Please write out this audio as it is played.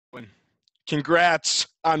Congrats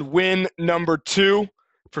on win number 2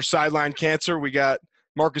 for Sideline Cancer. We got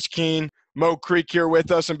Marcus Keene, Mo Creek here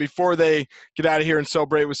with us. And before they get out of here and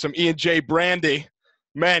celebrate with some E&J Brandy,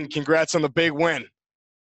 men, congrats on the big win.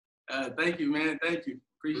 Thank you, man. Thank you.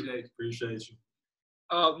 Appreciate you.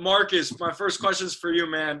 Marcus, my first question is for you,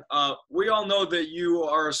 man. We all know that you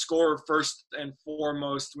are a scorer first and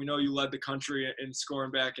foremost. We know you led the country in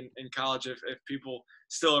scoring back in college, if people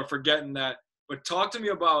still are forgetting that. But talk to me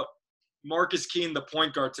about Marcus Keene, the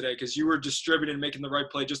point guard today, because you were distributing and making the right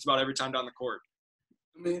play just about every time down the court.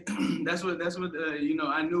 I mean, that's what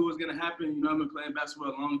I knew was going to happen. I've been playing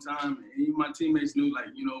basketball a long time. And even my teammates knew,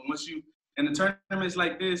 once you – in the tournaments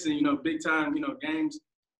like this and, big time, games,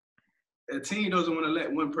 a team doesn't want to let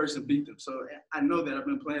one person beat them. So I know that I've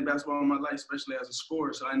been playing basketball all my life, especially as a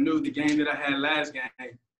scorer. So I knew the game that I had last game,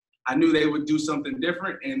 I knew they would do something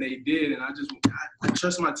different, and they did. And I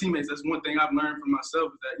trust my teammates. That's one thing I've learned from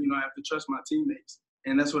myself is that, I have to trust my teammates.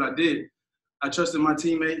 And that's what I did. I trusted my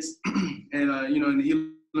teammates. And, in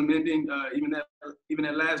the element, even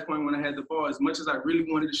that last point when I had the ball, as much as I really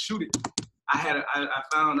wanted to shoot it, I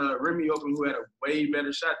found Remy open who had a way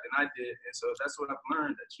better shot than I did. And so that's what I've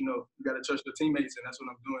learned, that, you got to trust your teammates, and that's what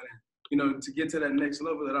I'm doing. And, to get to that next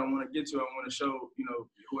level that I want to get to, I want to show,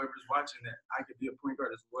 whoever's watching that I could be a point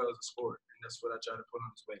guard as well as a scorer. And that's what I try to put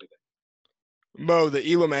on display today. Mo, the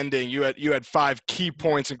Elam ending, you had 5 key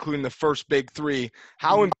points, including the first big 3.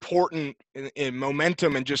 How important in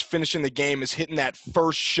momentum and just finishing the game is hitting that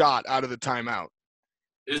first shot out of the timeout?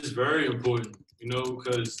 It's very important,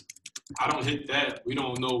 because I don't hit that, we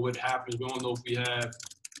don't know what happens. We don't know if we have,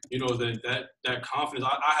 that confidence.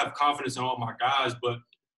 I have confidence in all my guys, but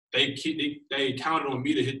they counted on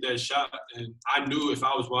me to hit that shot, and I knew if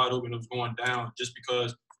I was wide open, it was going down, just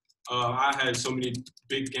because I had so many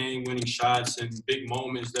big game-winning shots and big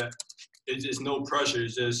moments that it's just no pressure.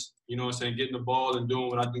 It's just, getting the ball and doing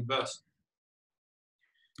what I do best.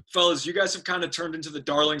 Fellas, you guys have kind of turned into the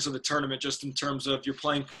darlings of the tournament, just in terms of you're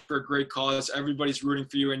playing for a great cause. Everybody's rooting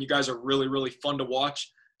for you, and you guys are really, really fun to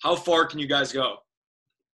watch. How far can you guys go?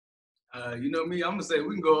 Me, I'm going to say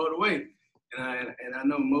we can go all the way. And I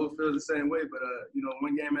know Mo feels the same way, but,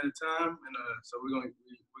 one game at a time. And so we're going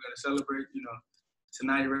to celebrate,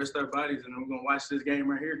 tonight, rest our bodies, and we're going to watch this game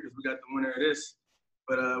right here because we got the winner of this.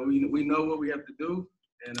 But we know what we have to do,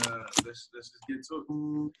 and let's just get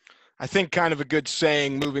to it. I think kind of a good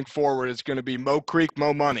saying moving forward is going to be Mo Creek,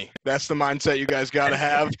 Mo Money. That's the mindset you guys got to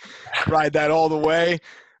have. Ride that all the way.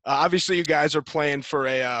 Obviously, you guys are playing for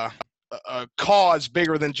a cause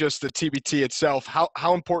bigger than just the TBT itself.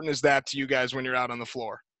 How important is that to you guys when you're out on the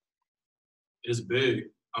floor? It's big.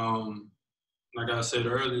 Like I said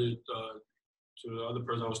earlier to the other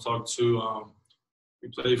person I was talking to, we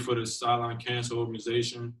play for the Sideline Cancer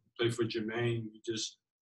organization, play for Jermaine.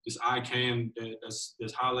 This ICAN that's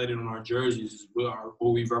highlighted on our jerseys is what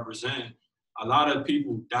we represent. A lot of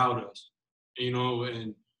people doubt us,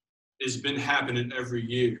 and it's been happening every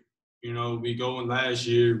year. We go in last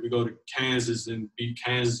year, we go to Kansas and beat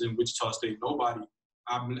Kansas and Wichita State.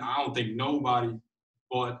 I don't think nobody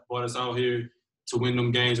brought us out here to win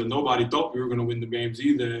them games, or nobody thought we were going to win the games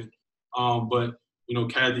either. But,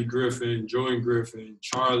 Kathy Griffin, Jordan Griffin,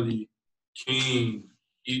 Charlie, King,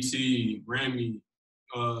 E.T., Remy,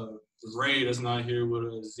 Ray that's not here with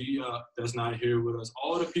us, Zia that's not here with us.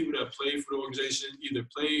 All the people that played for the organization, either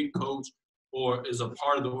played, coached, or is a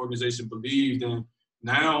part of the organization, believed. And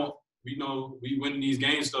now we know we win these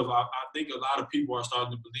games stuff. I think a lot of people are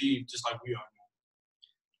starting to believe just like we are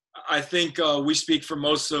now. I think we speak for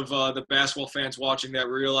most of the basketball fans watching that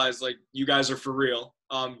realize, you guys are for real.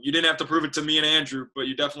 You didn't have to prove it to me and Andrew, but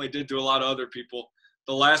you definitely did to a lot of other people.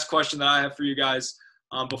 The last question that I have for you guys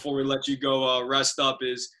before we let you go rest up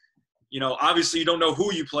is, obviously you don't know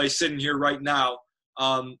who you play sitting here right now.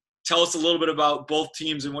 Tell us a little bit about both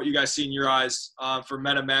teams and what you guys see in your eyes for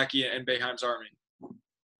Meta Mackey and Boeheim's Army.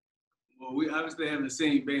 Well, we obviously haven't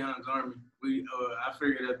seen Boeheim's Army. I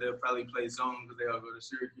figured that they'll probably play zone because they all go to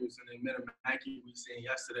Syracuse. And then Meta Mackey, we seen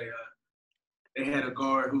yesterday, they had a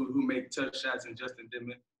guard who make tough shots, and Justin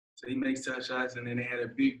Dimmitt. So he makes tough shots, and then they had a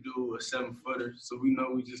big dude, a 7-footer. So we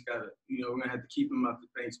know we just got to, we're going to have to keep him out the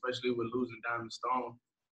paint, especially with losing Diamond Stone.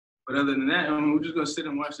 But other than that, we're just going to sit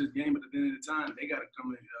and watch this game. But at the end of the time, they got to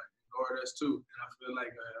come and guard us too. And I feel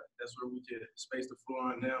like that's where we can space the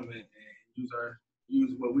floor on them and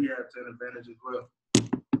use what we have to an advantage as well.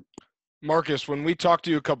 Marcus, when we talked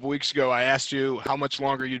to you a couple weeks ago, I asked you how much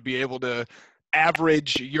longer you'd be able to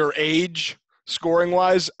average your age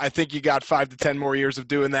scoring-wise. I think you got 5 to 10 more years of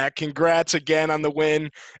doing that. Congrats again on the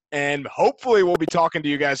win, and hopefully we'll be talking to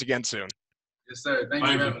you guys again soon. Yes, sir. Thank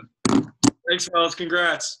you. Thanks, fellas.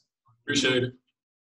 Congrats. Appreciate it.